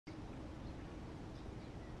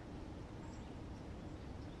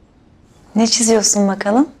Ne çiziyorsun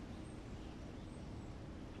bakalım?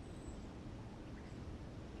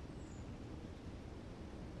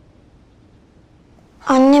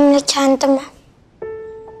 Annemle kendimi.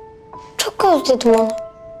 Çok özledim onu.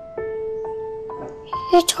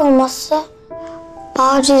 Hiç olmazsa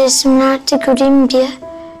bari resimlerde göreyim diye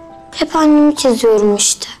hep annemi çiziyorum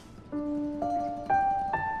işte.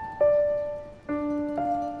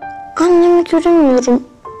 Annemi göremiyorum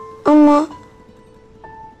ama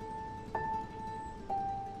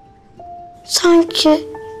sanki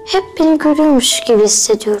hep beni görüyormuş gibi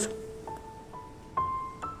hissediyorum.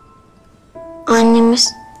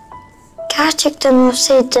 Annemiz gerçekten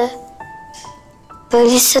olsaydı böyle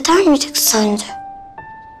hisseder miydik sence?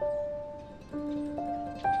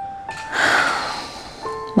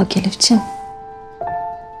 Bak Elif'ciğim.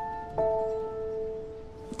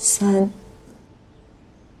 Sen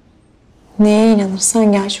neye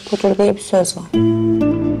inanırsan gerçek olur diye bir söz var.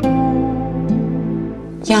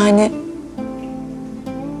 Yani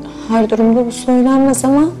her durumda bu söylenmez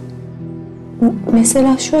ama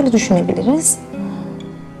mesela şöyle düşünebiliriz.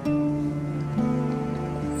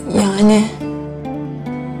 Yani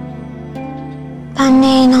Ben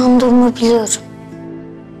neye inandığımı biliyorum.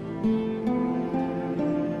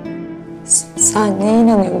 sen neye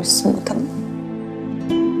inanıyormuşsun bakalım?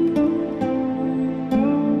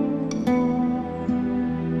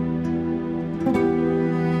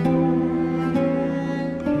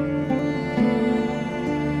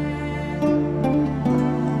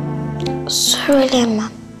 Söyleyemem.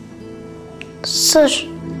 Sır.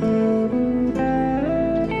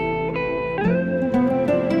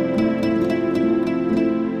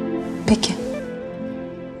 Peki.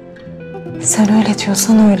 Sen öyle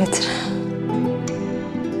diyorsan öyledir.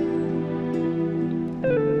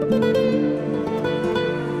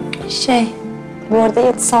 Bu arada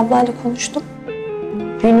Yıldız ablayla konuştum.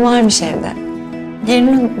 Gün varmış evde. Yerini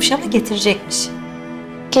unutmuş ama getirecekmiş.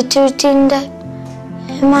 Getirdiğinde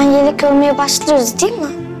hemen yelek örmeye başlarız değil mi?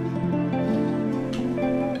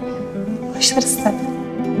 Başlarız tabii.